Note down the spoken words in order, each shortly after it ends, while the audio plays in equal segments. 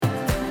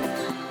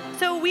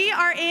we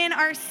are in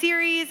our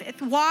series,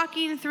 it's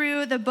walking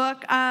through the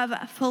book of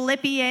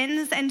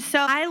Philippians. And so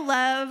I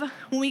love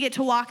when we get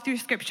to walk through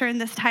scripture in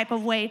this type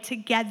of way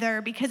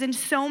together, because in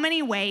so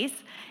many ways,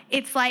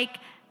 it's like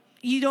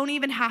you don't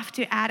even have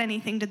to add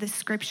anything to the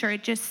scripture.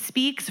 It just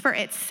speaks for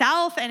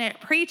itself and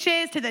it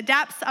preaches to the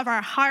depths of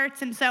our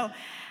hearts. And so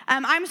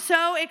I'm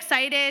so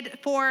excited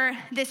for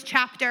this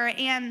chapter.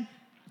 And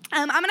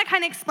I'm going to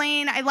kind of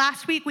explain.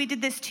 Last week we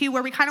did this too,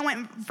 where we kind of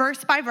went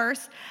verse by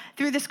verse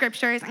through the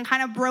scriptures and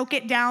kind of broke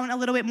it down a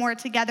little bit more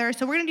together.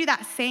 So we're going to do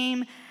that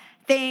same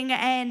thing.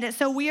 And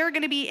so we are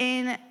going to be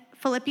in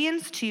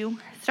Philippians 2,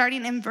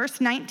 starting in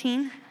verse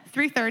 19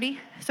 through 30.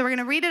 So we're going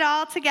to read it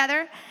all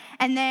together,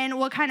 and then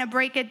we'll kind of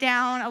break it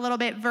down a little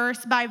bit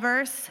verse by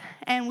verse,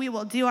 and we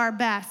will do our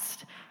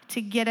best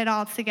to get it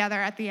all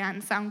together at the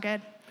end. Sound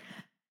good?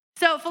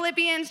 So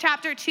Philippians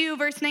chapter 2,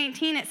 verse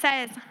 19, it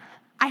says,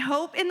 I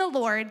hope in the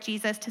Lord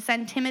Jesus to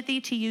send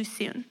Timothy to you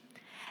soon,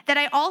 that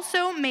I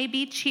also may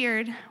be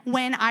cheered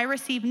when I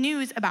receive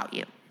news about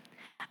you.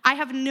 I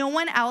have no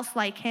one else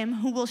like him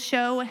who will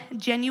show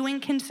genuine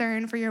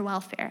concern for your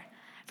welfare,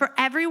 for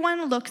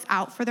everyone looks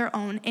out for their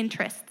own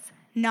interests,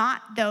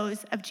 not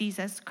those of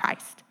Jesus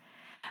Christ.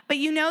 But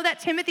you know that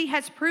Timothy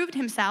has proved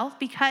himself,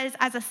 because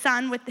as a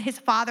son with his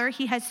father,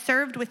 he has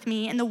served with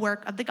me in the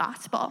work of the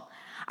gospel.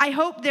 I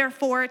hope,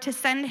 therefore, to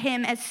send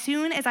him as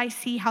soon as I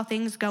see how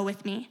things go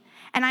with me.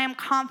 And I am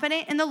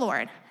confident in the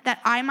Lord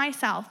that I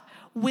myself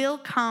will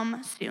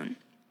come soon.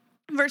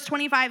 Verse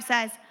 25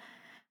 says,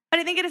 but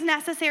I think it is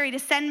necessary to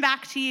send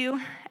back to you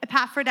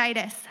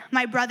Epaphroditus,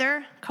 my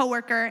brother,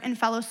 co-worker, and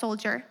fellow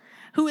soldier,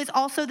 who is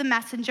also the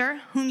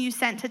messenger whom you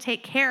sent to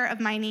take care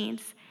of my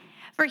needs.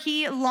 For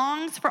he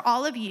longs for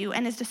all of you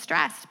and is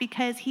distressed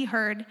because you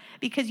heard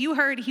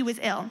he was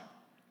ill.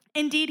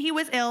 Indeed, he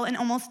was ill and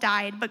almost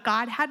died, but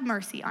God had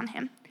mercy on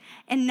him.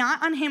 And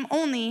not on him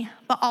only,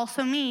 but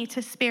also me,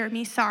 to spare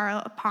me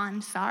sorrow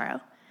upon sorrow.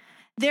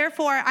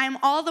 Therefore, I am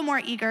all the more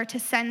eager to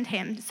send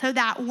him, so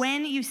that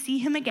when you see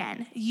him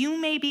again, you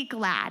may be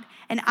glad,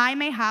 and I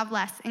may have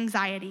less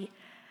anxiety.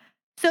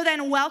 So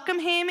then welcome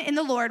him in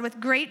the Lord with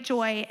great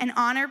joy, and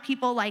honor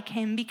people like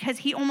him, because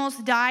he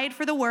almost died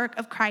for the work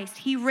of Christ.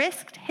 He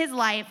risked his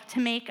life to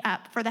make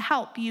up for the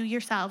help you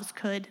yourselves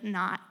could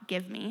not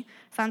give me.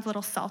 Sounds a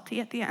little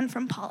salty at the end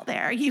from Paul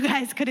there. You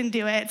guys couldn't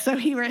do it, so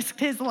he risked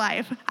his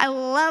life. I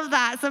love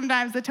that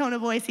sometimes, the tone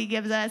of voice he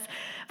gives us.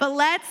 But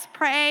let's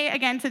pray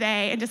again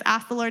today and just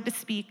ask the Lord to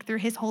speak through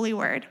his holy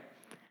word.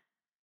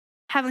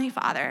 Heavenly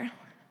Father,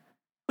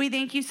 we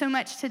thank you so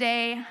much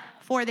today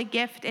for the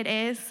gift it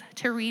is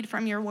to read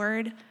from your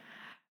word,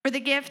 for the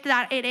gift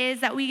that it is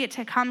that we get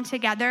to come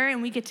together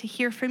and we get to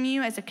hear from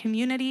you as a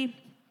community.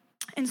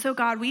 And so,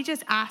 God, we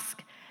just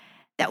ask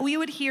that we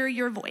would hear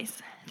your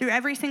voice through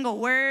every single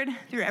word,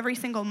 through every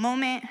single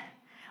moment.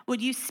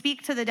 Would you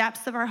speak to the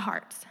depths of our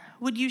hearts?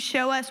 Would you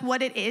show us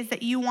what it is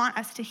that you want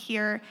us to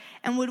hear,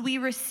 and would we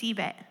receive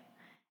it?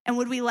 And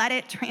would we let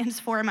it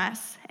transform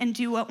us and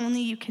do what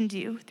only you can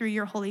do through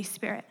your Holy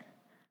Spirit?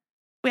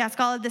 We ask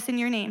all of this in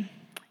your name.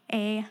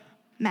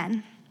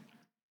 Amen.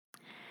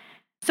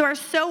 So our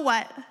so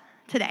what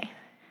today,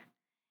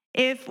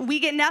 if we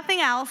get nothing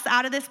else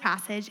out of this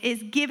passage,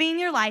 is giving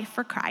your life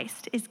for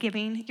Christ is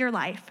giving your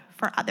life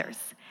for others.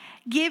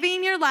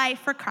 Giving your life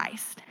for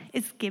Christ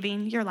is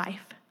giving your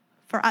life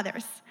for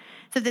others.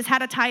 So if this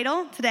had a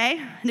title today,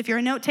 and if you're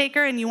a note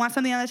taker and you want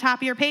something on the top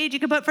of your page, you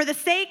can put for the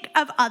sake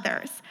of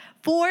others.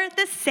 For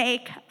the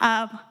sake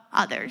of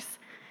others.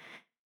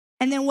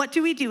 And then what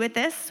do we do with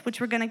this,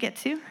 which we're going to get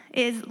to,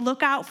 is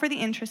look out for the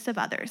interests of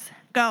others.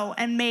 Go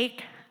and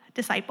make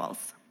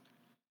disciples.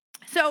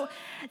 So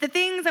the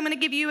things I'm going to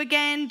give you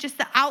again, just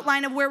the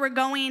outline of where we're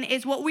going,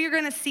 is what we're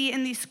going to see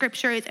in these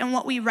scriptures and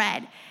what we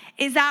read,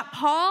 is that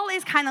Paul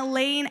is kind of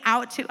laying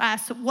out to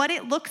us what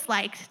it looks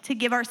like to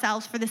give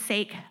ourselves for the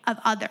sake of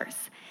others,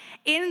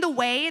 in the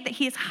way that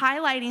he is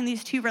highlighting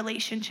these two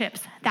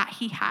relationships that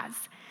he has.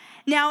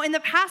 Now, in the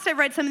past, I've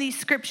read some of these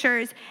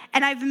scriptures,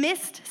 and I've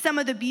missed some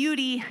of the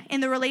beauty in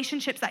the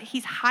relationships that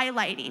he's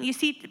highlighting. You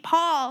see,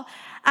 Paul,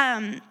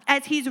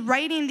 as he's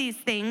writing these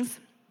things,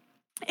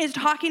 is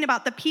talking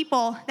about the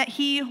people that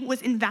he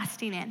was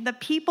investing in, the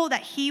people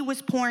that he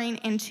was pouring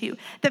into,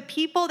 the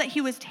people that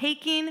he was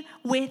taking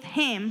with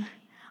him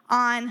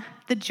on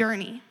the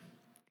journey.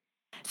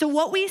 So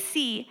what we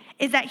see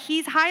is that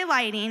he's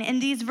highlighting in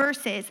these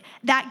verses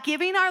that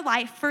giving our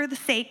life for the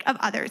sake of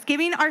others,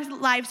 giving our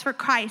lives for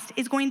Christ,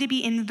 is going to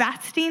be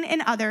investing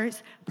in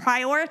others,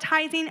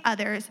 prioritizing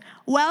others,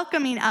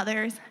 welcoming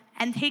others,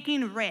 and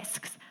taking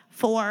risks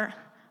for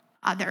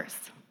others.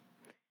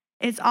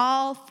 It's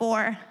all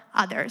for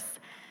others.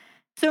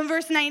 So in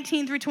verse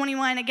 19 through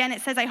 21, again,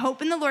 it says, I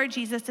hope in the Lord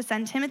Jesus to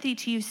send Timothy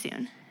to you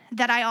soon,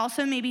 that I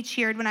also may be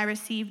cheered when I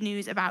receive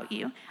news about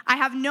you. I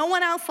have no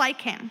one else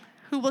like him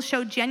who will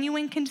show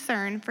genuine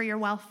concern for your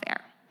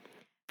welfare.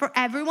 For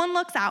everyone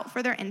looks out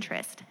for their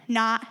interest,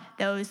 not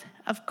those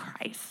of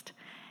Christ.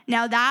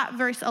 Now that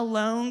verse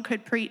alone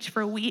could preach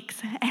for weeks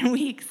and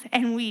weeks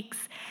and weeks.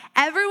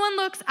 Everyone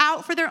looks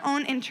out for their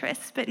own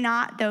interests, but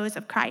not those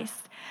of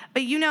Christ.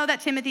 But you know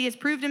that Timothy has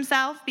proved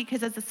himself,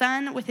 because as a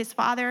son with his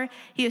father,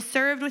 he has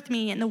served with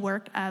me in the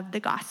work of the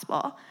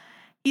gospel.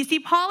 You see,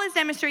 Paul is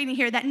demonstrating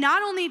here that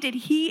not only did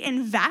he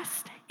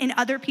invest in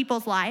other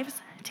people's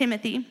lives,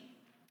 Timothy,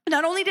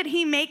 not only did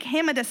he make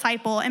him a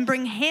disciple and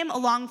bring him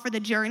along for the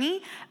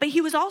journey, but he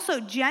was also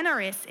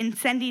generous in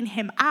sending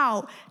him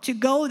out to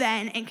go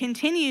then and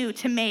continue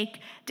to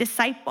make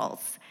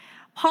disciples.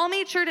 Paul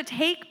made sure to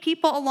take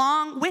people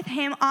along with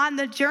him on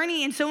the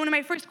journey. And so one of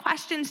my first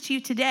questions to you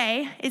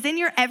today is, in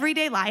your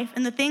everyday life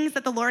and the things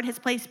that the Lord has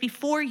placed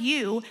before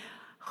you,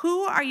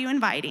 who are you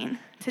inviting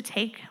to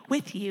take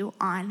with you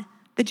on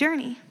the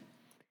journey?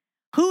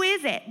 Who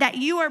is it that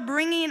you are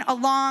bringing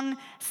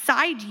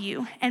alongside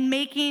you and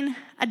making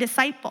a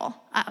disciple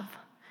of?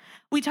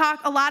 We talk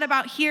a lot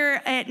about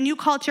here at New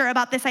Culture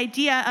about this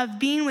idea of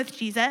being with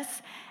Jesus,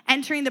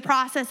 entering the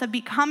process of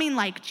becoming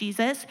like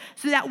Jesus,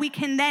 so that we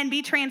can then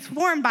be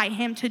transformed by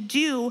him to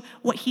do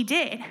what he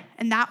did,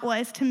 and that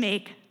was to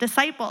make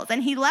disciples.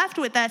 And he left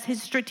with us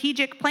his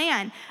strategic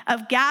plan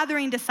of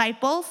gathering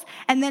disciples,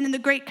 and then in the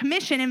Great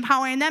Commission,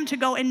 empowering them to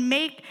go and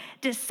make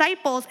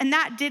disciples, and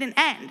that didn't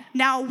end.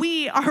 Now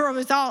we are a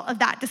result of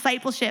that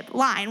discipleship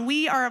line.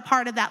 We are a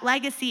part of that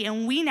legacy,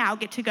 and we now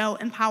get to go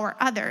empower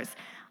others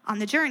on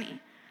the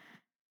journey.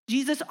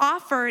 Jesus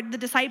offered the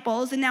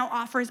disciples and now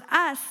offers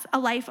us a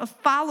life of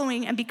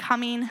following and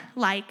becoming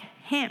like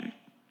him.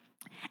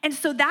 And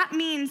so that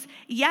means,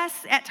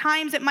 yes, at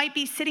times it might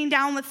be sitting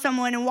down with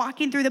someone and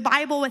walking through the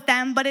Bible with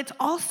them, but it's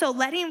also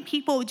letting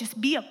people just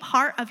be a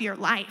part of your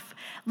life,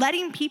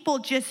 letting people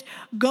just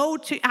go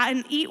to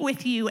and eat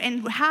with you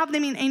and have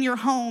them in your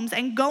homes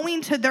and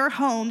going to their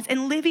homes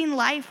and living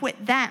life with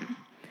them.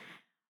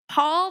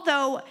 Paul,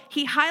 though,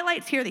 he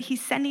highlights here that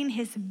he's sending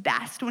his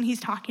best when he's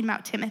talking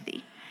about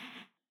Timothy.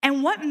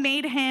 And what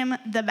made him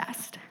the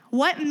best?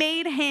 What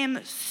made him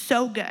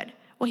so good?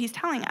 Well, he's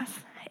telling us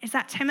is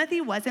that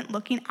Timothy wasn't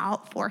looking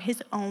out for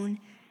his own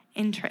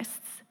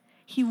interests.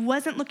 He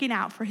wasn't looking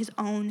out for his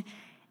own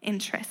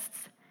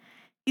interests.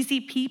 You see,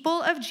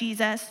 people of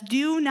Jesus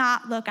do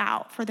not look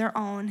out for their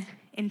own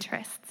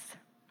interests.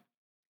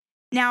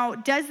 Now,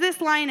 does this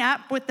line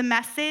up with the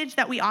message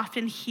that we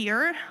often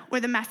hear or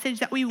the message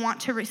that we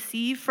want to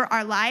receive for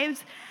our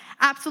lives?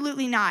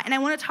 Absolutely not. And I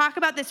want to talk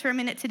about this for a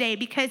minute today,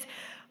 because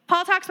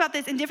Paul talks about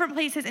this in different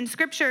places in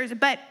scriptures,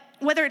 but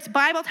whether it's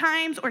Bible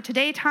times or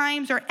today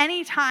times or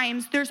any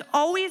times, there's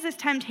always this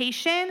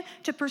temptation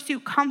to pursue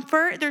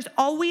comfort. There's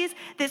always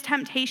this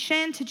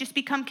temptation to just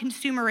become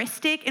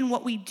consumeristic in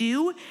what we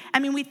do. I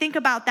mean, we think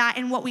about that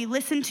in what we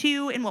listen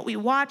to and what we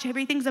watch.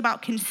 Everything's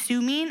about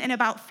consuming and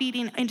about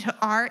feeding into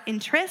our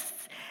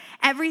interests.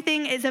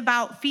 Everything is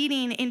about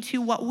feeding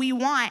into what we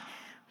want.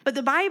 But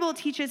the Bible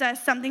teaches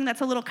us something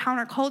that's a little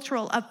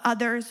countercultural, of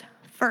others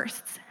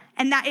first.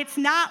 And that it's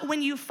not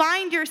when you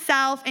find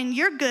yourself and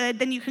you're good,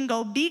 then you can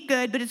go be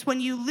good, but it's when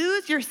you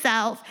lose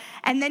yourself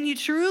and then you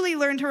truly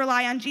learn to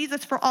rely on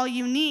Jesus for all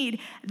you need,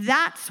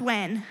 that's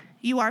when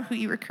you are who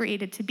you were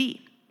created to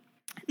be.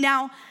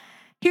 Now,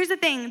 here's the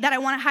thing that I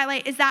want to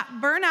highlight is that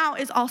burnout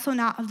is also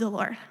not of the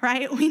Lord,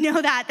 right? We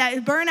know that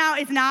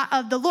burnout is not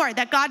of the Lord,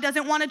 that God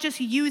doesn't want to just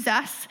use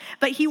us,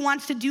 but he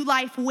wants to do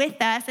life with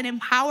us and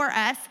empower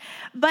us.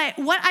 But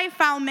what I've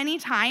found many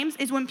times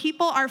is when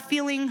people are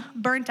feeling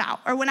burnt out,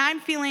 or when I'm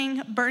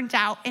feeling burnt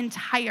out and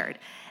tired,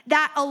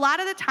 that a lot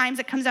of the times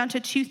it comes down to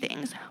two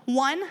things.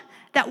 One,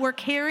 that we're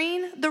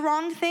carrying the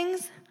wrong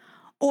things,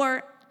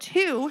 or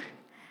two,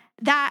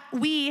 that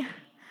we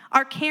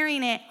are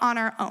carrying it on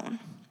our own.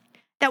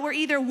 That we're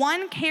either,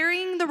 one,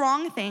 carrying the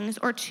wrong things,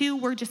 or two,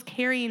 we're just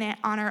carrying it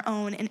on our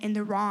own and in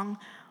the wrong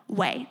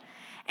way.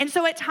 And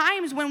so at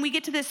times when we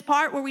get to this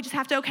part where we just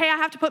have to, okay, I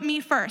have to put me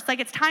first. Like,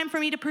 it's time for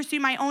me to pursue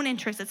my own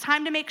interests. It's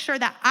time to make sure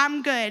that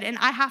I'm good and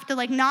I have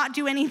to not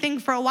do anything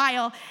for a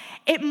while.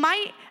 It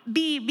might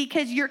be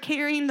because you're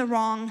carrying the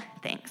wrong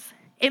things.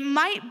 It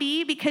might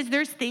be because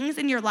there's things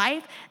in your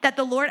life that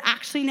the Lord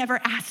actually never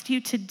asked you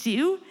to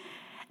do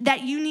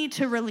that you need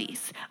to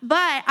release.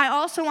 But I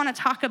also want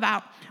to talk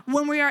about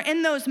when we are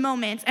in those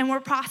moments and we're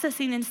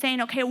processing and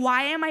saying, okay,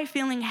 why am I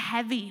feeling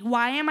heavy?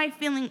 Why am I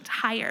feeling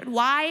tired?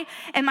 Why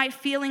am I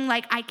feeling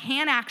like I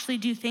can't actually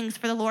do things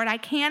for the Lord? I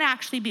can't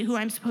actually be who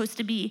I'm supposed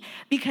to be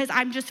because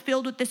I'm just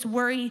filled with this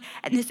worry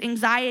and this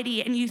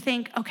anxiety. And you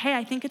think, okay,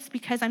 I think it's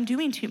because I'm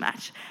doing too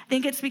much. I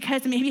think it's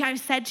because maybe I've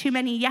said too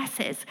many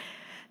yeses.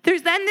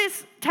 There's then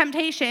this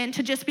temptation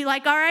to just be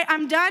like, all right,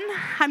 I'm done.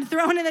 I'm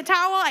throwing in the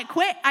towel. I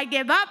quit. I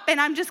give up. And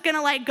I'm just going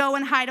to go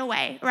and hide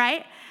away,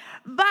 right?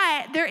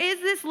 But there is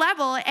this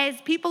level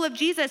as people of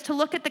Jesus to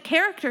look at the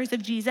characters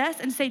of Jesus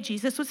and say,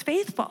 Jesus was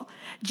faithful.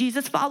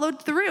 Jesus followed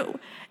through.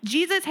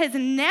 Jesus has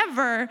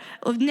never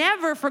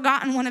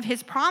forgotten one of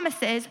his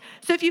promises.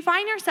 So if you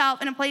find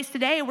yourself in a place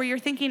today where you're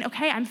thinking,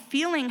 okay, I'm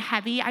feeling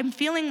heavy. I'm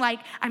feeling like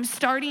I'm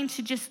starting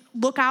to just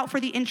look out for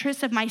the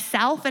interests of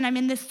myself and I'm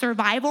in this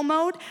survival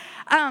mode.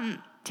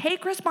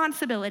 Take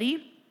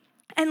responsibility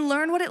and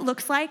learn what it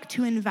looks like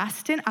to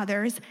invest in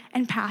others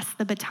and pass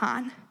the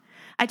baton.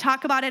 I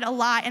talk about it a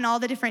lot in all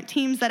the different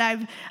teams that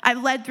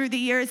I've led through the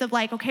years of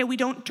like, okay, we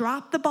don't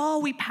drop the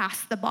ball, we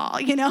pass the ball.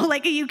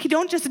 Like you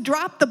don't just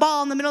drop the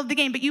ball in the middle of the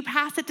game, but you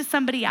pass it to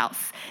somebody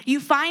else. You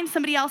find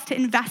somebody else to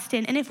invest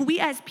in. And if we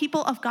as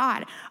people of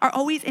God are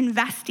always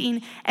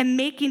investing and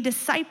making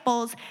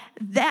disciples,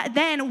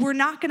 then we're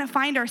not gonna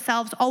find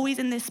ourselves always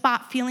in this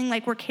spot feeling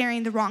like we're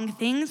carrying the wrong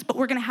things, but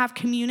we're gonna have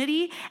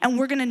community and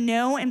we're gonna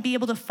know and be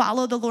able to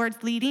follow the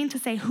Lord's leading to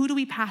say, who do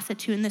we pass it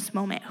to in this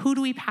moment? Who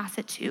do we pass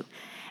it to?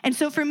 And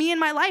so for me in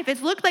my life,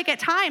 it's looked like at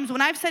times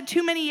when I've said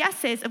too many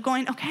yeses of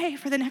going, okay,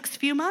 for the next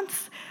few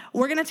months,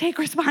 we're gonna take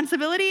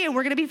responsibility and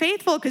we're gonna be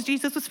faithful because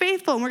Jesus was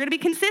faithful, and we're gonna be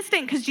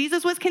consistent because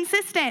Jesus was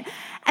consistent.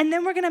 And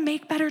then we're gonna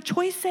make better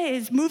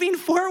choices moving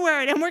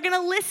forward, and we're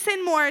gonna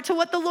listen more to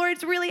what the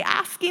Lord's really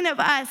asking of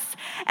us.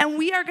 And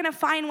we are gonna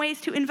find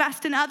ways to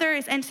invest in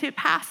others and to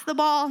pass the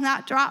ball,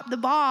 not drop the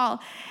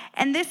ball.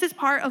 And this is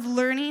part of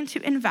learning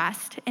to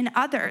invest in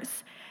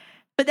others.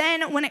 But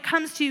then when it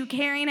comes to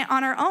carrying it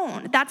on our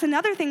own, that's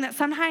another thing that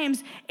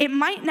sometimes it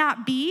might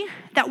not be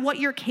that what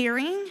you're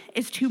carrying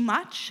is too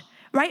much,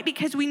 right?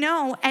 Because we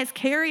know as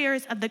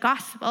carriers of the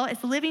gospel,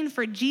 as living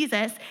for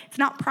Jesus, it's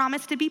not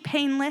promised to be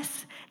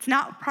painless. It's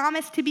not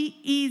promised to be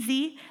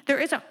easy. There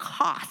is a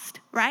cost,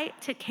 right,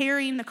 to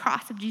carrying the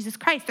cross of Jesus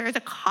Christ. There is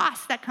a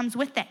cost that comes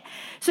with it.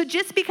 So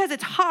just because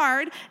it's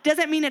hard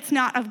doesn't mean it's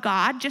not of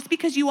God. Just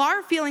because you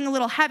are feeling a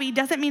little heavy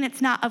doesn't mean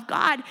it's not of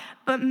God.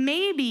 But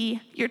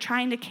maybe you're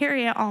trying to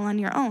carry it all on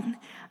your own.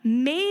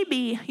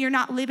 Maybe you're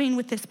not living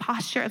with this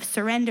posture of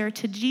surrender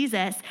to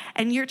Jesus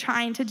and you're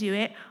trying to do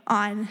it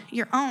on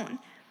your own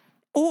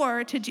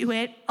or to do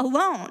it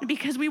alone,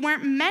 because we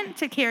weren't meant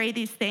to carry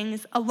these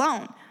things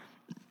alone.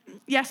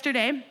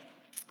 Yesterday,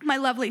 my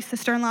lovely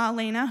sister-in-law,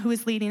 Elena, who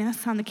is leading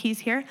us on the keys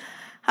here,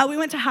 we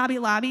went to Hobby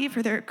Lobby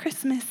for their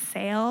Christmas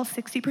sale,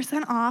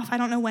 60% off. I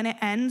don't know when it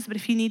ends, but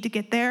if you need to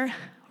get there,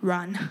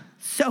 run.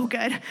 So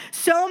good.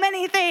 So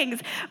many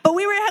things. But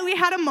we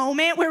had a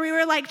moment where we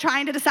were like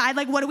trying to decide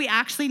like what do we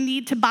actually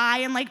need to buy,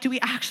 and like do we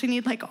actually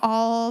need like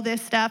all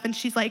this stuff? And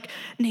she's like,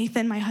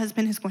 Nathan, my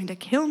husband is going to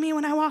kill me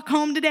when I walk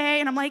home today.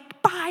 And I'm like,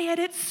 buy it.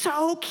 It's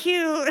so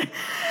cute.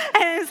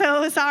 And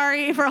so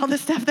sorry for all the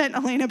stuff that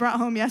Elena brought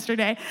home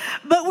yesterday.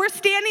 But we're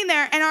standing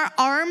there and our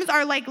arms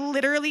are like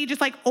literally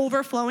just like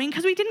overflowing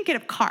because we didn't get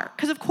a cart.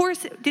 Because of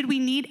course, did we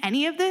need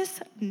any of this?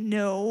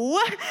 No.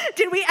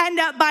 Did we end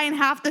up buying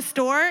half the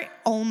store?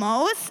 Almost.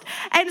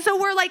 And so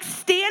we're like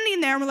standing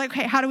there and we're like,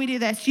 okay, how do we do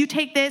this? You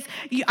take this,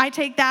 I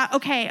take that,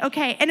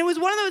 okay. And it was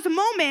one of those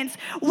moments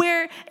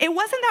where it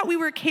wasn't that we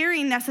were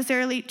carrying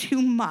necessarily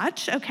too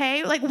much,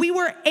 okay? Like we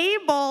were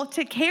able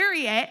to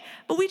carry it,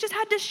 but we just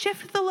had to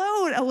shift the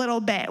load a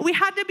little bit. We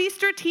had to be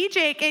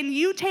strategic, and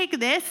you take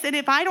this, and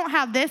if I don't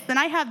have this, then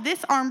I have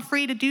this arm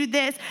free to do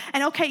this.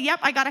 And okay, yep,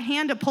 I got a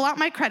hand to pull out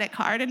my credit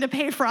card and to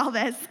pay for all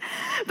this.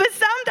 But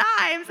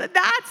sometimes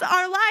that's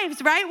our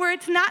lives, right? Where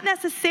it's not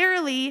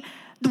necessarily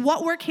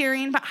what we're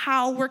carrying, but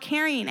how we're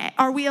carrying it.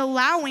 Are we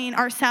allowing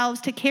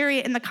ourselves to carry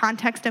it in the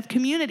context of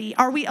community?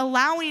 Are we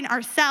allowing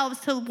ourselves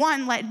to,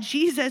 one, let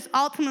Jesus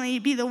ultimately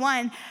be the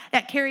one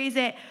that carries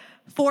it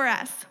for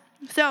us?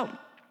 So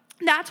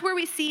that's where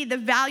we see the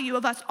value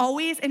of us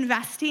always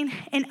investing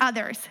in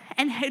others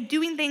and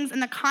doing things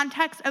in the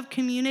context of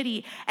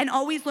community, and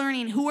always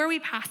learning, who are we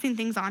passing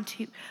things on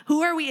to?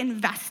 Who are we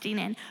investing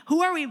in?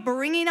 Who are we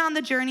bringing on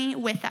the journey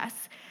with us?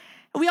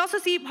 We also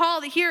see Paul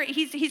here,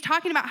 he's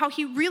talking about how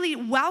he really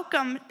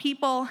welcomed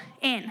people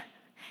in.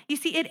 You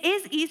see, it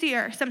is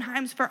easier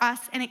sometimes for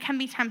us, and it can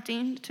be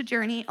tempting to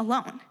journey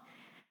alone.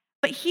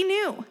 But he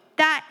knew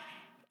that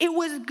it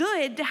was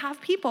good to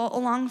have people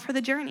along for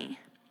the journey.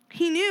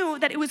 He knew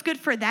that it was good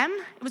for them,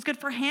 it was good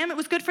for him, it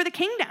was good for the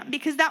kingdom,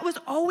 because that was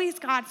always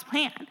God's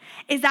plan,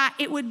 is that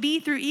it would be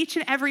through each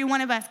and every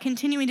one of us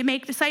continuing to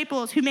make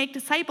disciples who make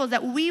disciples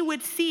that we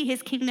would see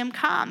his kingdom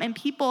come and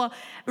people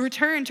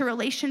return to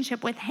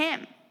relationship with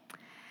him.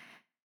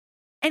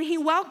 And he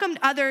welcomed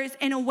others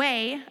in a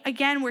way,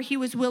 again, where he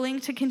was willing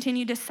to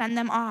continue to send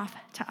them off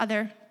to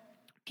other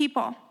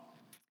people.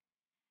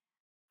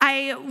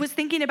 I was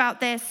thinking about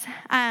this,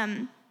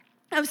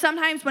 of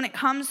sometimes when it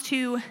comes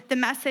to the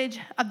message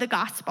of the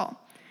gospel,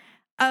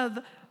 of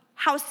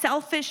how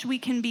selfish we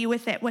can be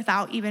with it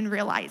without even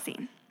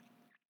realizing.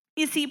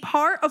 You see,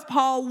 part of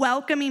Paul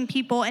welcoming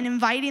people and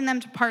inviting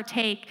them to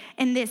partake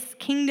in this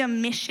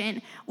kingdom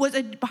mission was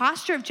a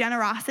posture of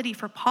generosity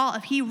for Paul.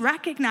 If he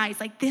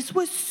recognized, like, this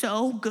was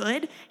so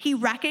good, he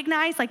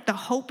recognized, like, the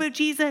hope of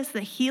Jesus,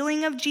 the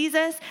healing of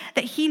Jesus,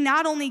 that he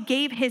not only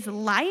gave his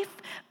life,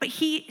 but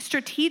he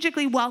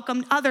strategically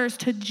welcomed others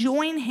to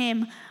join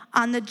him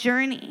on the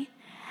journey.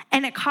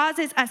 And it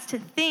causes us to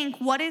think,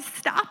 what is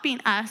stopping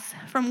us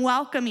from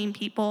welcoming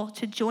people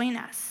to join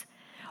us?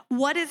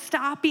 What is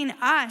stopping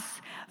us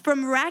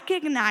from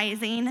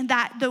recognizing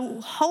that the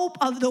hope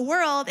of the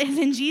world is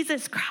in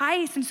Jesus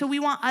Christ? And so we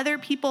want other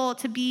people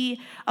to be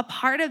a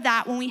part of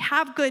that. When we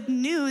have good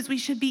news, we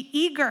should be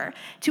eager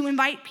to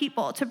invite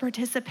people to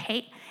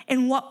participate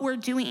in what we're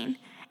doing.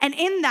 And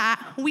in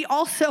that, we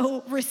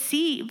also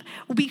receive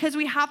because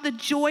we have the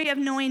joy of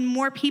knowing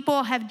more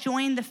people have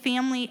joined the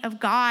family of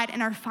God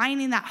and are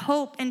finding that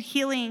hope and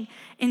healing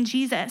in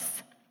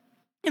Jesus.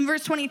 In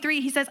verse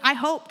 23, he says, I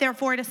hope,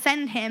 therefore, to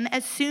send him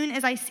as soon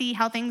as I see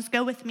how things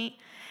go with me.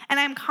 And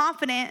I'm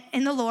confident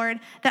in the Lord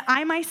that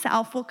I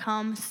myself will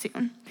come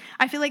soon.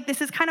 I feel like this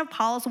is kind of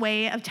Paul's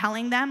way of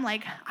telling them,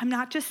 like, I'm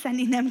not just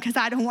sending them because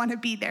I don't want to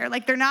be there.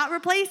 Like, they're not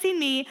replacing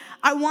me.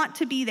 I want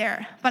to be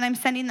there, but I'm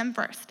sending them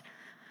first.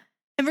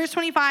 In verse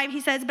 25,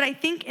 he says, but I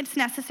think it's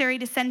necessary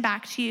to send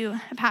back to you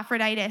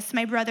Epaphroditus,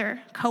 my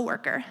brother,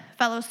 co-worker,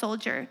 fellow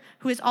soldier,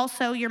 who is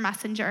also your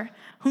messenger,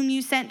 whom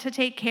you sent to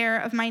take care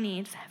of my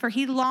needs. For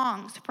he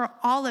longs for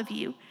all of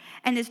you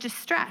and is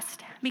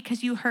distressed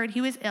because you heard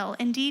he was ill.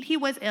 Indeed, he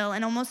was ill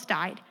and almost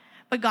died,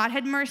 but God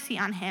had mercy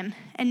on him,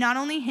 and not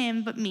only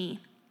him, but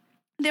me.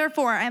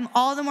 Therefore, I am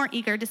all the more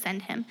eager to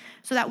send him,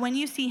 so that when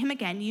you see him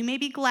again, you may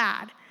be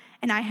glad,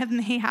 and I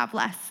may have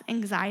less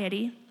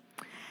anxiety.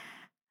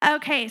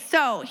 Okay,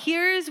 so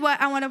here's what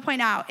I want to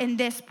point out in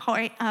this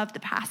point of the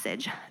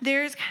passage.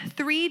 There's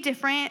 3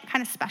 different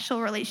kind of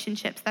special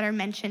relationships that are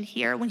mentioned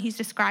here when he's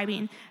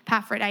describing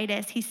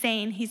Epaphroditus. He's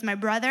saying he's my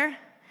brother,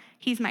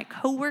 he's my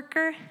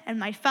coworker, and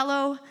my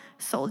fellow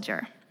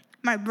soldier.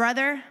 My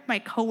brother, my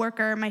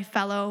coworker, my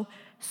fellow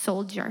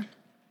soldier.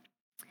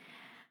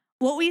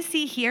 What we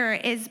see here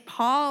is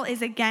Paul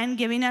is again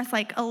giving us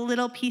like a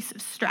little piece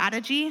of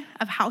strategy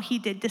of how he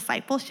did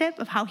discipleship,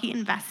 of how he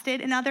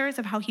invested in others,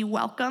 of how he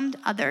welcomed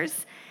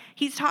others.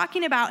 He's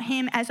talking about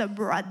him as a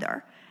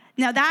brother.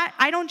 Now that,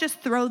 I don't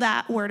just throw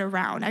that word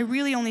around. I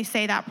really only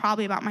say that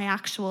probably about my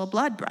actual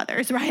blood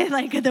brothers, right?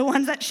 Like the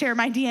ones that share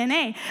my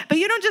DNA. But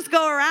you don't just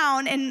go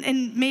around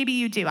and maybe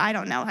you do, I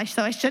don't know.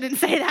 So I shouldn't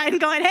say that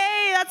and going,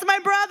 hey, that's my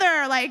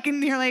brother. Like,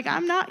 and you're like,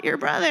 I'm not your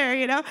brother,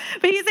 you know?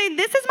 But he's saying,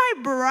 this is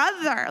my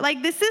brother.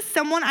 Like, this is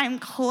someone I'm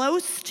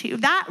close to.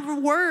 That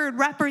word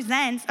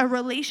represents a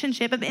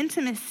relationship of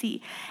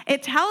intimacy.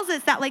 It tells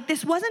us that like,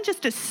 this wasn't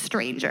just a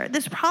stranger.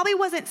 This probably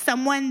wasn't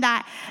someone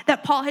that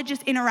Paul had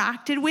just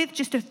interacted with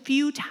just a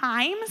few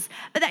times,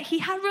 but that he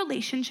had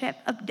relationship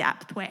of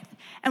depth with.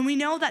 And we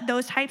know that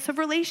those types of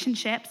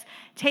relationships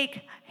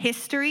take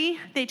history,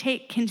 they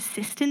take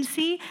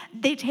consistency,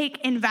 they take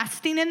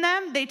investing in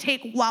them, they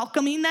take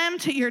welcoming them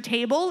to your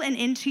table and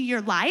into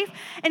your life.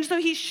 And so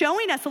he's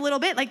showing us a little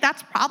bit, like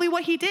that's probably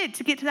what he did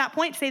to get to that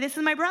point, to say, this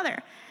is my brother. And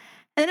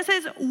then it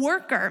says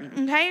worker,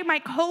 okay, my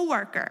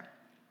coworker.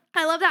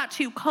 I love that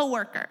too,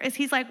 coworker, is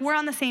he's like, we're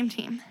on the same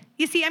team.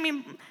 You see, I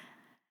mean,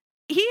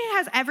 he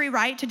has every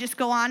right to just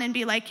go on and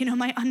be like, you know,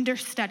 my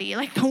understudy,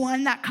 like the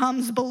one that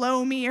comes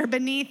below me or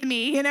beneath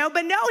me, you know,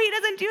 but no, he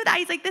doesn't do that.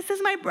 He's like, this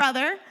is my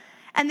brother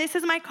and this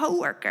is my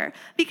coworker,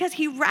 because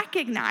he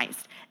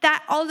recognized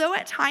that although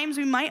at times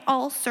we might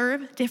all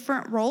serve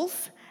different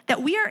roles,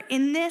 that we are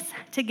in this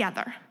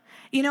together.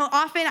 You know,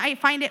 often I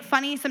find it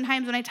funny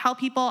sometimes when I tell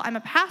people I'm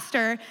a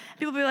pastor,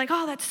 people be like,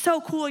 oh, that's so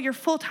cool. Your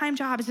full-time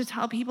job is to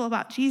tell people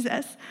about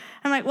Jesus.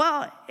 I'm like,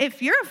 well,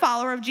 if you're a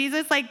follower of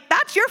Jesus, like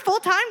that's your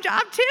full-time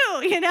job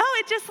too. You know,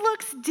 it just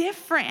looks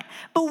different.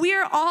 But we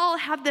all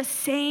have the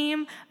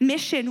same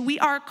mission. We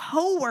are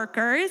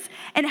co-workers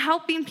and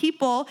helping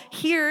people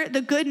hear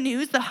the good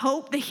news, the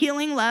hope, the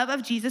healing love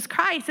of Jesus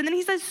Christ. And then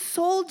he says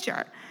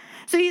soldier.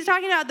 So he's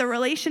talking about the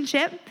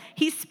relationship.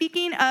 He's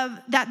speaking of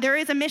that there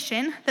is a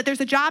mission, that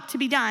there's a job to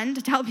be done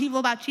to tell people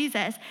about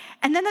Jesus,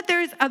 and then that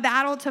there's a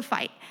battle to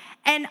fight.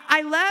 And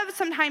I love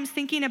sometimes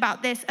thinking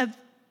about this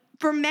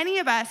for many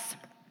of us,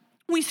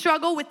 we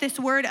struggle with this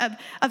word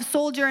of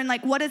soldier and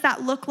like, what does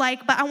that look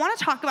like? But I want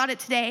to talk about it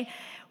today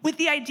with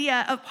the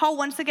idea of Paul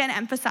once again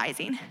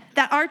emphasizing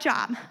that our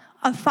job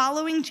of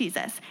following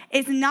Jesus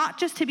is not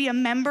just to be a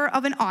member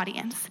of an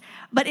audience,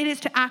 but it is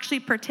to actually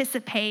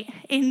participate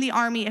in the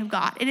army of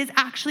God. It is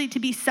actually to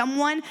be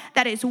someone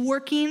that is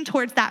working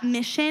towards that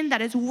mission,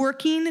 that is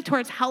working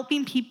towards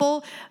helping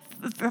people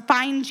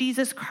find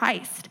Jesus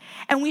Christ.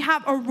 And we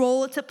have a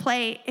role to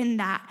play in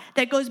that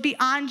goes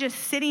beyond just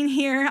sitting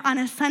here on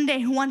a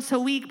Sunday once a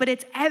week, but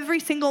it's every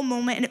single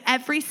moment and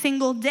every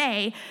single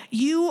day.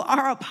 You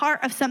are a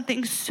part of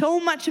something so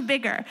much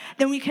bigger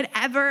than we could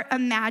ever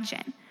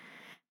imagine.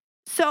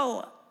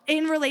 So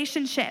in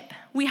relationship,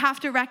 we have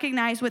to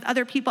recognize with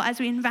other people as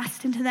we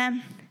invest into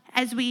them,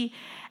 as we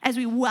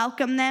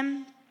welcome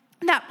them,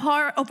 that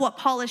part of what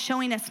Paul is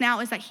showing us now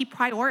is that he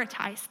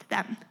prioritized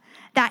them,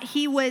 that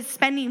he was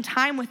spending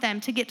time with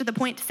them to get to the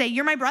point to say,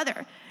 you're my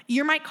brother,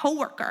 you're my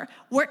coworker,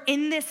 we're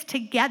in this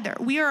together.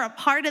 We are a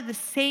part of the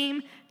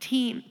same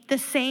team, the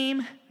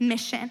same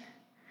mission.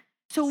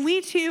 So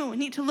we too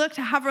need to look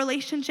to have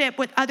relationship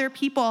with other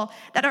people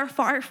that are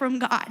far from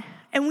God.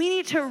 And we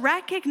need to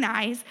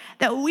recognize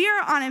that we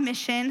are on a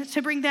mission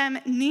to bring them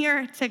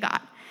near to God.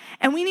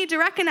 And we need to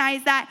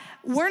recognize that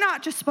we're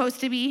not just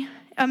supposed to be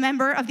a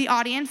member of the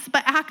audience,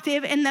 but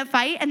active in the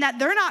fight, and that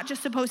they're not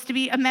just supposed to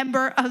be a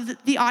member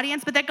of the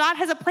audience, but that God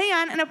has a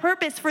plan and a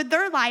purpose for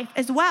their life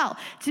as well,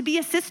 to be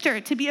a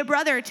sister, to be a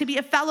brother, to be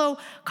a fellow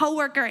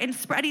coworker in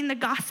spreading the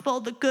gospel,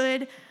 the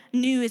good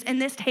news.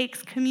 And this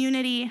takes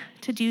community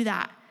to do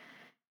that.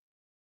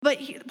 But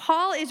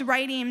Paul is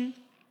writing,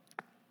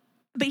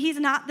 but he's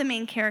not the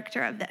main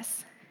character of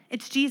this.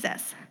 It's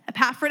Jesus.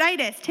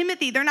 Epaphroditus,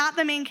 Timothy, they're not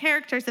the main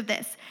characters of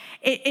this.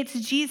 It's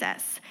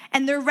Jesus.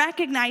 And they're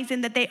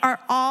recognizing that they are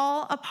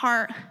all a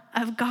part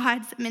of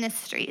God's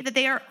ministry, that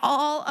they are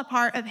all a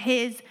part of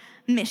his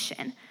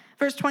mission.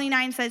 Verse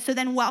 29 says, so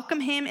then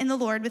welcome him in the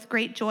Lord with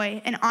great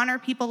joy and honor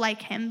people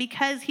like him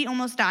because he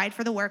almost died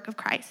for the work of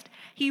Christ.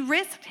 He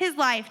risked his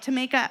life to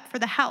make up for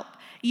the help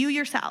you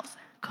yourselves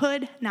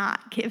could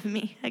not give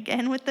me.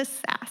 Again with the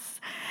sass.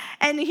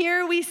 And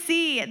here we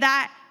see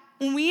that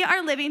when we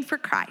are living for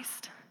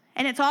Christ,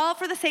 and it's all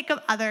for the sake of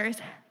others,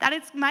 that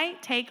it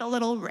might take a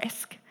little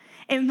risk.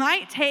 It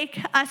might take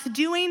us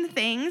doing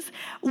things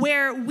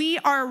where we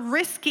are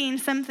risking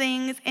some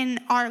things in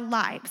our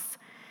lives.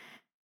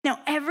 Now,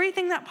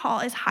 everything that Paul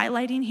is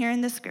highlighting here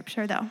in the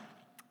scripture, though,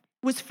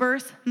 was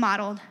first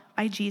modeled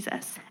by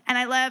Jesus. And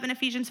I love in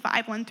Ephesians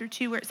 5,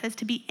 1-2, where it says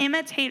to be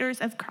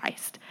imitators of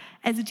Christ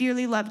as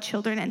dearly loved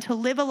children and to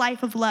live a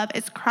life of love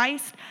as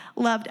Christ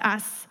loved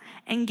us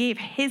and gave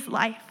his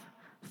life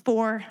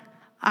for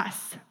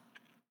us.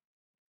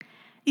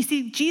 You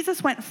see,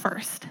 Jesus went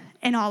first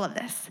in all of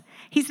this.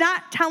 He's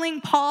not telling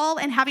Paul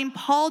and having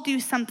Paul do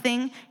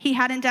something he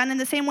hadn't done in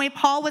the same way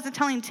Paul wasn't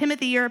telling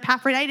Timothy or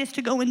Epaphroditus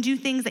to go and do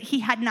things that he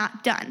had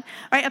not done,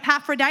 right?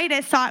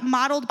 Epaphroditus saw it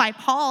modeled by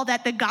Paul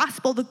that the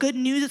gospel, the good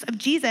news of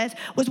Jesus,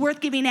 was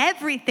worth giving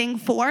everything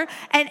for.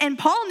 And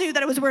Paul knew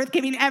that it was worth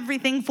giving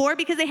everything for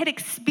because they had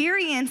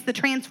experienced the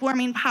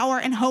transforming power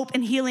and hope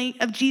and healing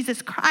of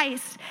Jesus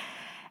Christ.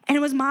 And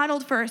it was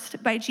modeled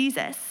first by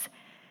Jesus.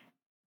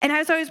 And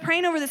as I was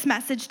praying over this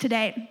message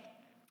today,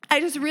 I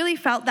just really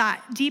felt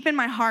that deep in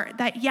my heart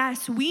that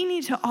yes, we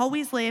need to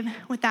always live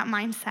with that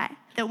mindset,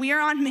 that we are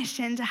on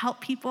mission to help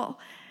people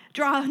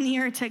draw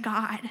near to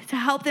God, to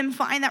help them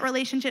find that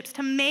relationships,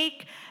 to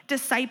make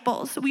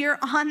disciples. We are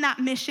on that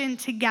mission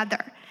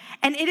together.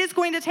 And it is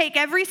going to take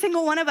every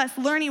single one of us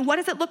learning what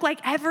does it look like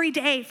every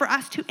day for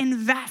us to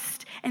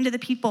invest into the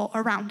people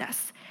around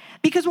us.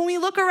 Because when we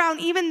look around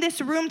even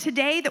this room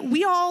today, that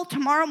we all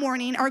tomorrow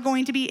morning are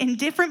going to be in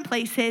different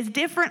places,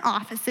 different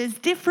offices,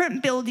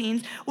 different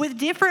buildings with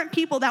different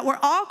people that were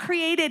all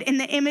created in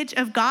the image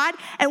of God.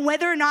 And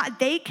whether or not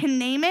they can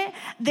name it,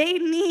 they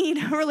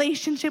need a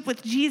relationship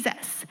with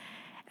Jesus.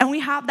 And we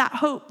have that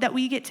hope that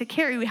we get to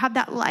carry. We have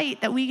that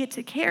light that we get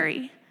to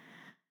carry.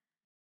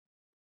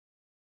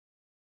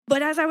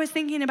 But as I was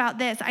thinking about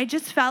this, I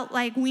just felt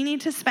like we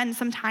need to spend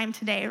some time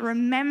today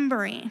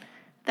remembering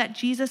that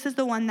Jesus is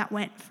the one that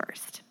went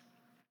first,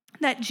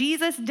 that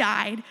Jesus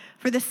died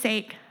for the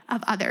sake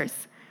of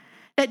others,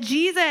 that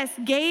Jesus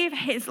gave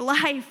his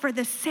life for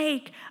the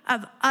sake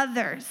of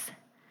others,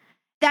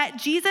 that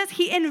Jesus,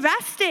 he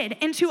invested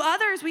into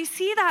others. We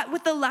see that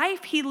with the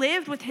life he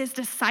lived with his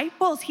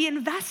disciples. He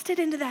invested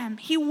into them.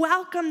 He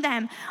welcomed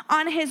them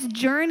on his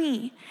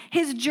journey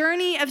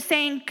of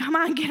saying, come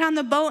on, get on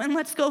the boat and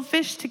let's go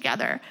fish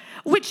together,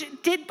 which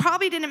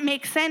probably didn't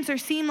make sense or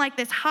seem like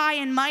this high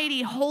and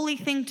mighty, holy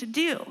thing to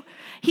do.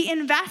 He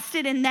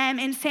invested in them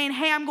in saying,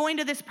 hey, I'm going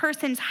to this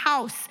person's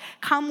house,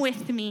 come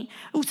with me.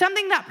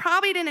 Something that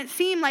probably didn't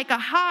seem like a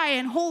high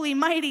and holy,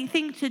 mighty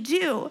thing to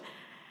do.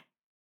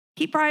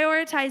 He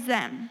prioritized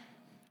them.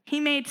 He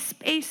made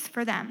space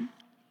for them.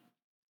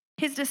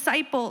 His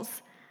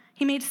disciples,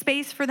 he made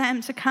space for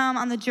them to come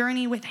on the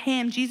journey with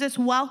him. Jesus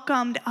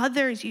welcomed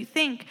others. You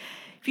think,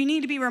 if you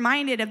need to be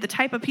reminded of the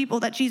type of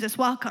people that Jesus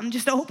welcomed,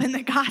 just open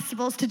the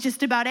Gospels to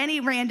just about any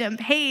random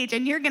page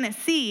and you're going to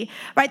see,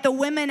 right, the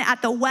women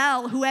at the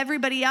well who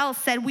everybody else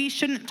said we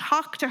shouldn't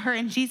talk to her.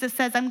 And Jesus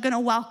says, I'm going to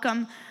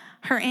welcome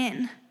her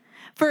in.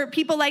 For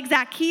people like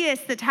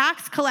Zacchaeus, the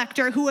tax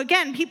collector, who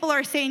again, people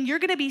are saying, you're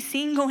going to be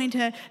seen going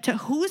to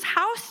whose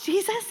house,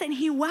 Jesus? And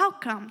he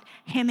welcomed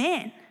him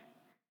in.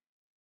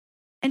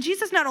 And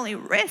Jesus not only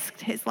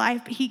risked his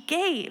life, but he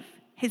gave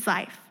his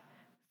life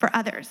for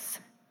others.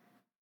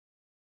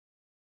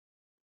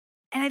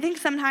 And I think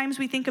sometimes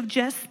we think of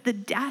just the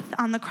death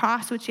on the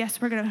cross, which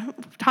yes, we're going to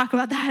talk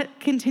about that,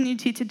 continue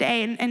to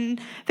today and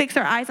fix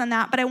our eyes on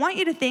that. But I want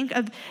you to think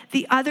of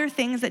the other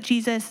things that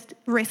Jesus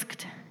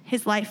risked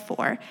his life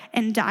for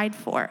and died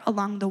for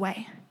along the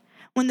way.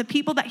 When the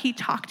people that he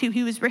talked to,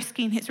 he was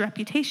risking his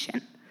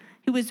reputation.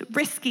 He was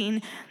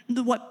risking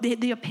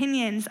the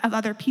opinions of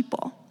other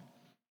people.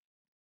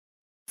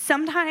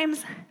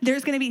 Sometimes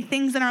there's going to be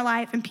things in our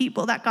life and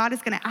people that God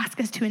is going to ask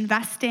us to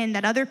invest in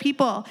that other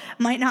people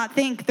might not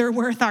think they're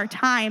worth our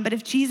time. But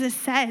if Jesus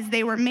says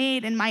they were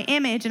made in my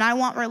image and I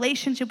want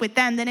relationship with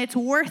them, then it's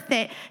worth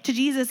it to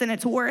Jesus and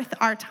it's worth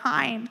our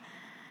time.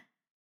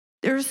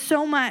 There's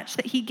so much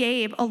that he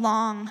gave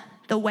along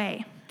the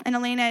way. And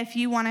Elena, if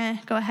you want to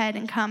go ahead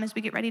and come as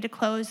we get ready to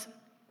close.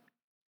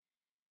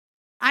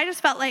 I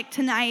just felt like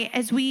tonight,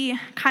 as we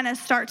kind of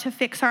start to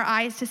fix our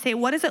eyes to say,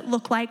 what does it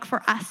look like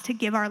for us to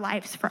give our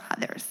lives for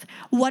others?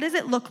 What does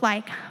it look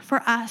like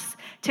for us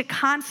to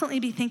constantly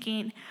be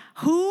thinking,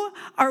 who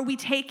are we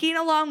taking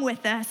along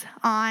with us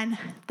on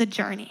the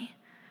journey?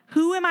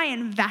 Who am I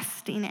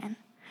investing in?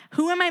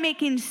 Who am I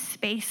making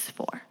space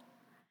for?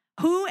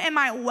 Who am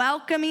I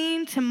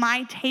welcoming to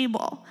my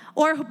table?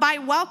 Or by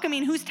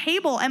welcoming, whose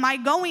table am I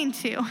going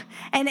to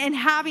and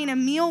having a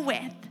meal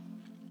with?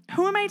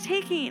 Who am I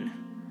taking?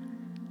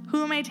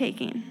 Who am I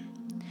taking?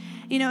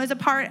 You know, as a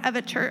part of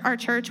our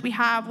church, we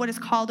have what is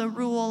called a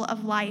rule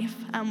of life,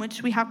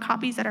 which we have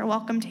copies at our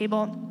welcome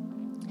table.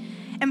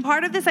 And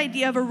part of this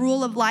idea of a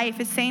rule of life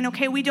is saying,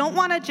 okay, we don't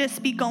want to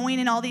just be going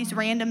in all these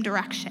random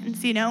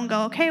directions, you know, and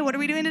go, okay, what are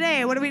we doing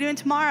today? What are we doing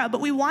tomorrow?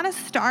 But we want to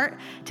start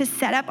to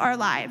set up our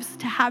lives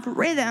to have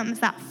rhythms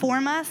that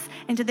form us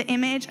into the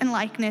image and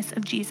likeness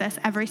of Jesus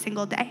every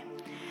single day.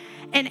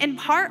 And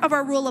part of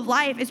our rule of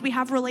life is we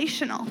have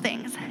relational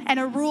things. And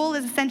a rule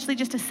is essentially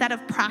just a set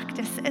of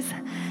practices.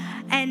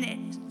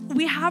 And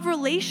we have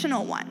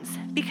relational ones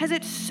because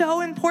it's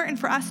so important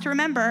for us to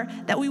remember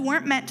that we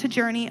weren't meant to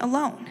journey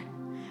alone,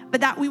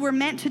 but that we were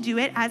meant to do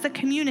it as a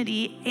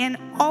community and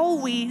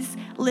always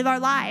live our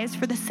lives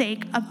for the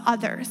sake of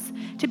others.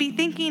 To be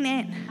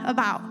thinking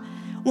about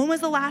when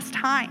was the last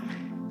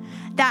time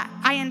that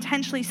I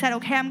intentionally said,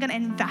 okay, I'm gonna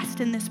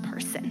invest in this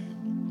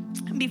person.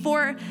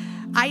 Before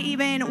I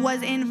even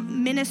was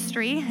in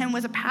ministry and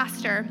was a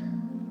pastor,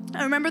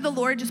 I remember the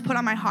Lord just put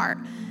on my heart,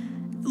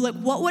 look,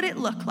 what would it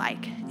look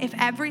like if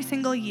every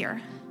single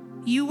year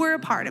you were a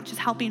part of just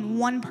helping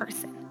one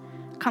person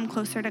come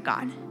closer to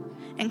God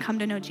and come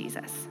to know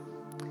Jesus?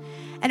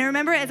 And I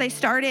remember as I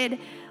started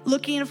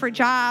looking for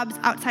jobs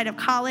outside of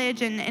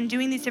college and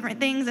doing these different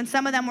things, and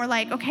some of them were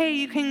like, okay,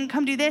 you can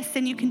come do this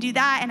and you can do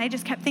that. And I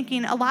just kept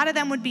thinking a lot of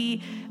them would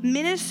be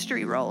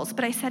ministry roles.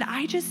 But I said,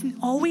 I just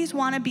always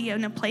want to be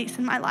in a place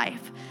in my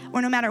life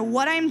where no matter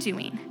what I'm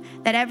doing,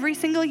 that every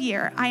single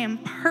year I am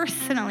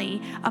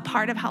personally a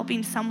part of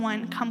helping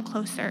someone come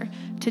closer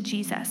to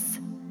Jesus.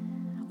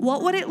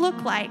 What would it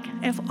look like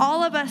if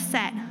all of us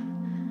said,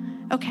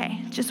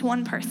 okay, just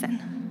one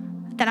person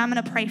that I'm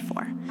going to pray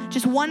for,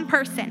 just one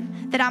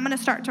person that I'm going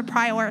to start to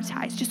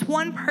prioritize, just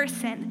one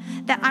person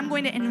that I'm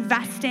going to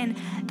invest in,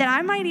 that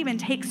I might even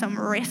take some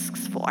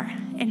risks for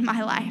in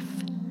my life,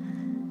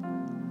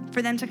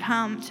 for them to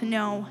come to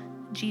know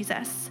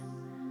Jesus.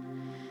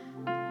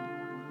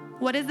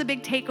 What is the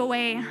big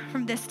takeaway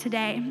from this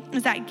today?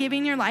 Is that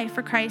giving your life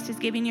for Christ is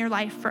giving your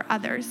life for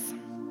others.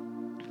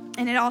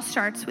 And it all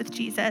starts with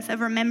Jesus,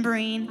 of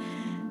remembering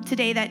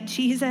today that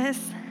Jesus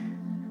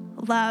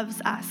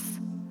loves us.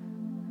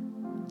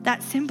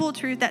 That simple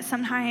truth that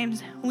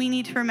sometimes we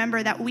need to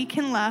remember that we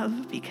can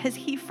love because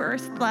he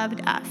first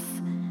loved us.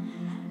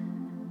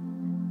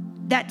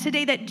 That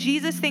today that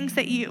Jesus thinks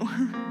that you,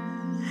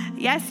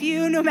 yes,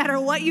 you, no matter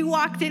what you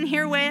walked in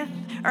here with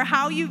or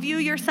how you view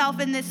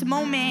yourself in this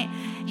moment,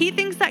 he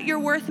thinks that you're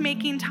worth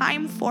making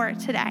time for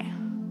today.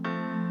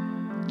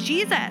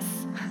 Jesus,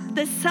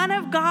 the Son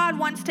of God,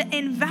 wants to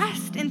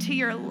invest into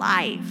your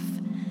life.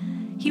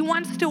 He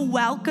wants to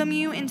welcome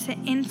you into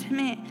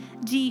intimate,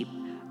 deep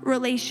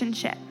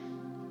relationship.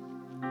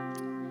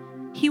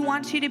 He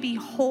wants you to be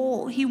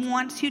whole. He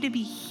wants you to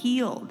be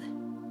healed.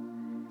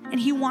 And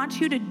he wants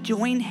you to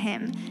join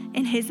him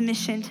in his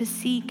mission to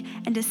seek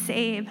and to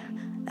save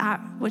that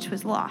which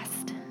was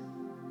lost.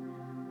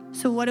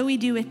 So what do we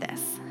do with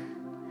this?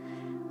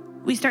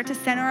 We start to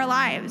center our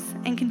lives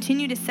and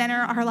continue to center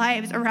our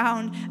lives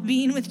around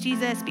being with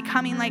Jesus,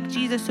 becoming like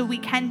Jesus so we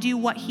can do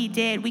what he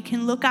did. We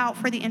can look out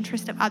for the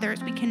interest of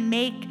others. We can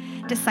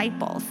make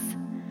disciples.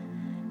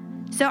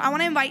 So I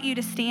want to invite you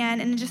to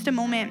stand, and in just a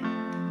moment,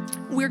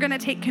 we're going to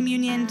take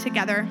communion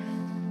together.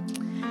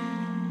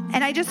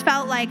 And I just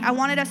felt like I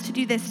wanted us to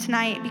do this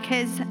tonight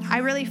because I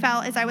really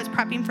felt as I was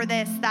prepping for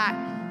this that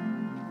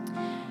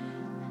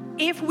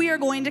if we are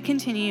going to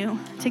continue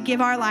to give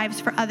our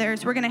lives for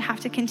others, we're going to have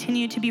to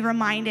continue to be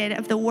reminded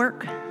of the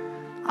work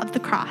of the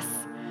cross,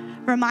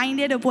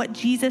 reminded of what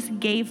Jesus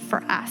gave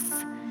for us,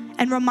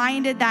 and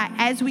reminded that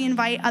as we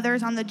invite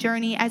others on the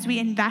journey, as we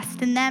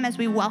invest in them, as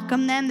we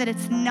welcome them, that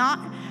it's not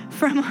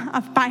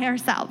by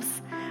ourselves,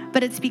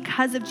 but it's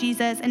because of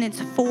Jesus and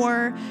it's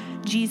for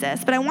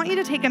Jesus. But I want you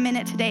to take a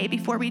minute today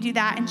before we do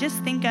that and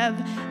just think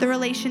of the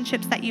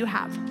relationships that you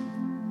have.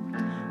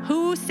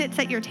 Who sits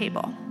at your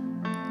table?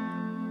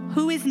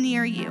 Who is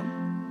near you?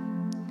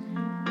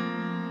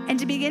 And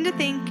to begin to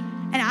think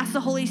and ask the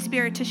Holy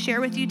Spirit to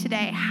share with you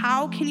today,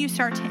 how can you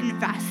start to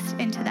invest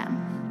into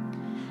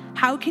them?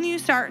 How can you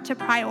start to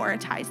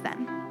prioritize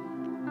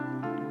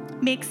them?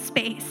 Make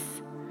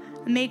space,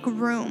 make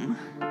room.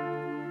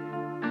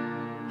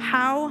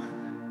 How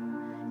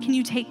can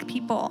you take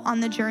people on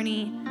the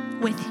journey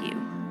with you?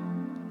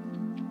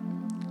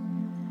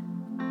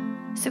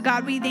 So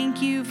God, we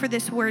thank you for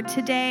this word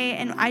today,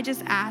 and I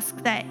just ask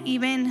that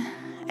even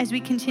as we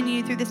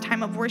continue through this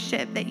time of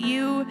worship, that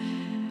you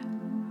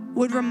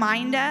would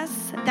remind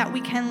us that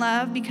we can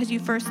love because you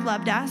first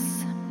loved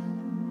us,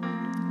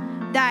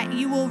 that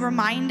you will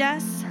remind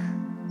us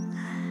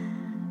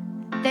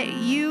that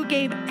you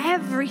gave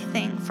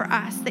everything for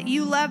us, that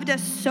you loved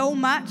us so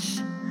much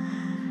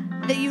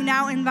that you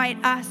now invite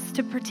us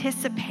to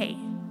participate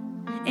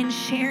in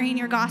sharing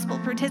your gospel,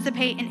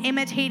 participate in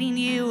imitating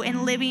you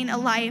and living a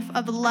life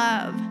of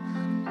love.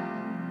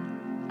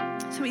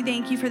 So we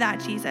thank you for that,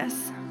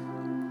 Jesus.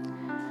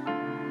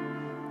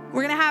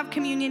 We're going to have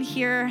communion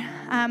here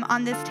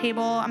on this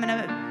table. I'm going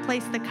to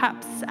place the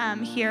cups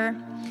here.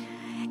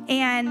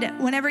 And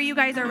whenever you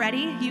guys are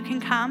ready, you can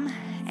come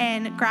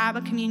and grab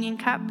a communion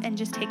cup and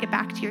just take it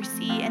back to your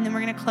seat. And then we're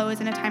going to close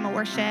in a time of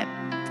worship.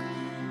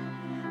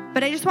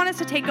 But I just want us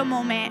to take a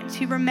moment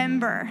to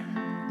remember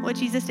what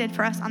Jesus did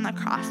for us on the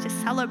cross, to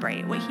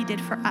celebrate what he did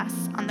for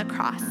us on the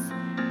cross.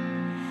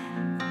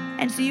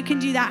 And so you can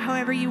do that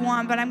however you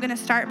want, but I'm going to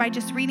start by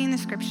just reading the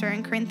scripture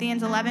in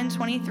Corinthians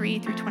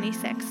 11:23 through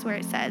 26, where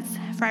it says,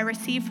 "For I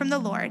received from the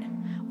Lord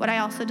what I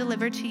also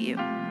delivered to you,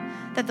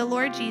 that the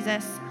Lord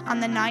Jesus,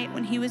 on the night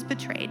when he was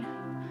betrayed,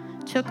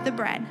 took the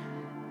bread,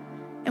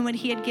 and when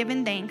he had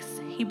given thanks,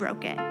 he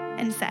broke it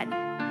and said,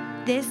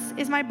 'This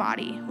is my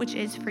body, which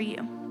is for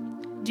you.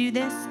 Do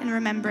this in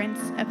remembrance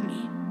of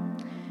me.'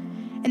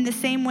 In the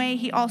same way,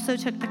 he also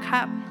took the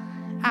cup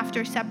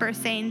after supper,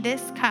 saying,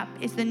 'This cup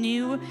is the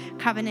new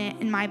covenant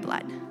in my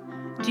blood.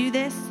 Do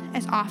this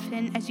as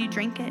often as you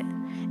drink it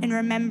in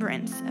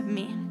remembrance of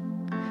me.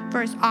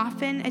 For as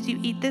often as you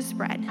eat this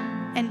bread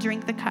and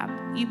drink the cup,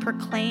 you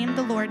proclaim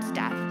the Lord's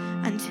death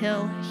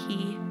until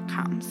he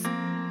comes.'"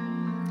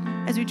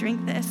 As we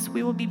drink this,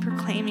 we will be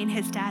proclaiming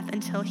his death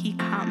until he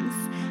comes,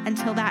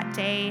 until that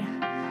day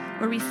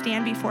where we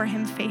stand before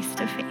him face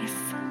to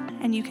face.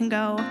 And you can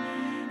go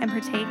and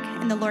partake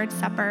in the Lord's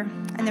Supper,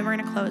 and then we're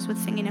going to close with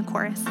singing a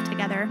chorus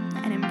together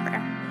and in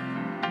prayer.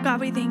 God,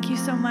 we thank you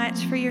so much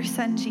for your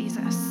son,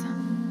 Jesus.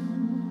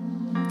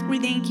 We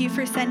thank you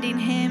for sending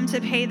him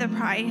to pay the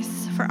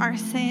price for our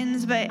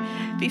sins, but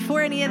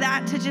before any of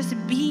that, to just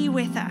be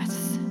with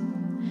us,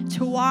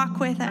 to walk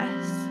with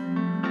us.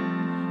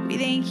 We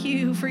thank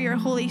you for your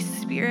Holy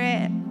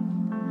Spirit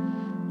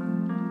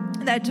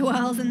that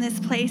dwells in this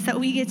place, that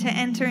we get to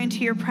enter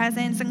into your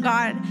presence. And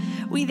God,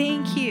 we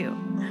thank you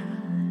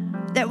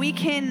that we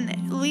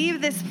can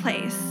leave this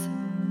place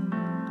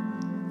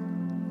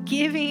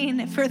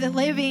giving for the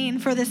living,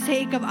 for the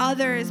sake of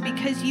others,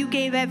 because you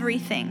gave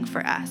everything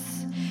for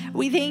us.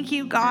 We thank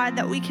you, God,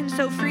 that we can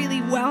so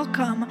freely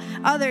welcome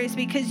others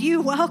because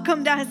you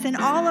welcomed us in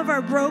all of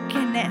our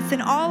brokenness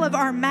and all of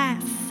our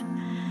mess.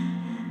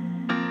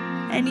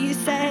 And you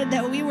said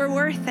that we were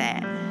worth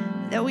it,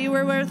 that we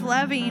were worth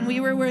loving, we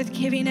were worth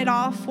giving it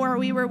all for,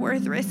 we were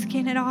worth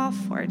risking it all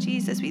for.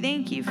 Jesus, we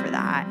thank you for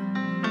that.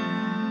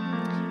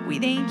 We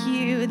thank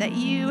you that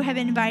you have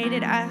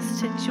invited us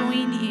to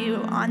join you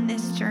on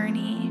this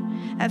journey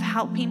of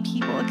helping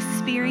people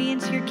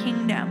experience your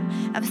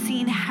kingdom, of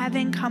seeing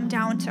heaven come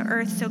down to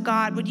earth. So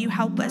God, would you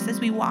help us as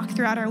we walk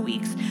throughout our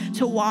weeks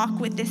to walk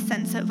with this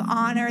sense of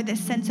honor,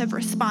 this sense of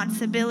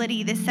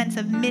responsibility, this sense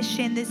of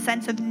mission, this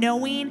sense of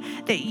knowing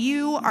that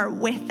you are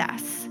with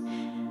us.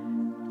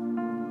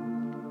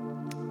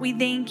 We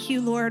thank you,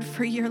 Lord,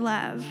 for your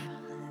love,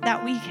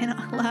 that we can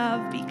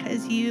love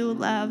because you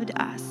loved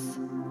us.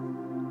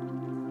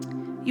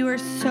 You are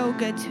so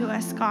good to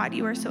us, God.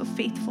 You are so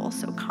faithful,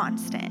 so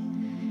constant.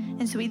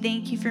 And so we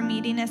thank you for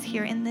meeting us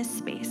here in this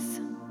space.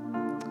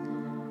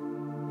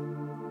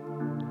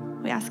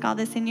 We ask all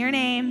this in your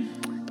name.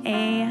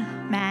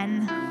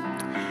 Amen.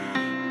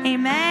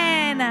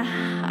 Amen.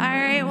 All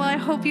right. Well, I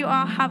hope you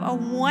all have a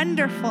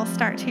wonderful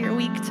start to your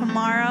week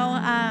tomorrow.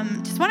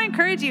 Just want to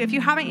encourage you, if you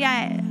haven't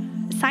yet,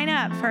 sign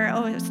up for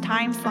a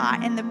time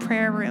slot in the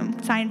prayer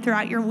room. Sign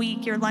throughout your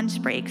week, your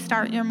lunch break,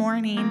 start your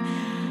morning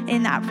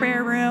in that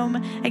prayer room.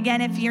 Again,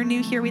 if you're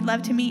new here, we'd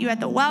love to meet you at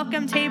the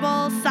welcome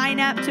table. Sign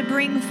up to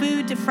bring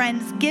food to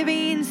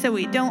Friendsgiving so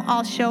we don't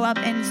all show up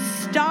and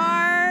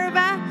starve.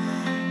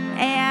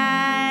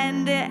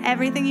 And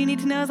everything you need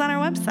to know is on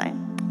our website.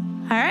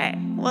 All right,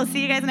 we'll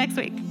see you guys next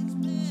week.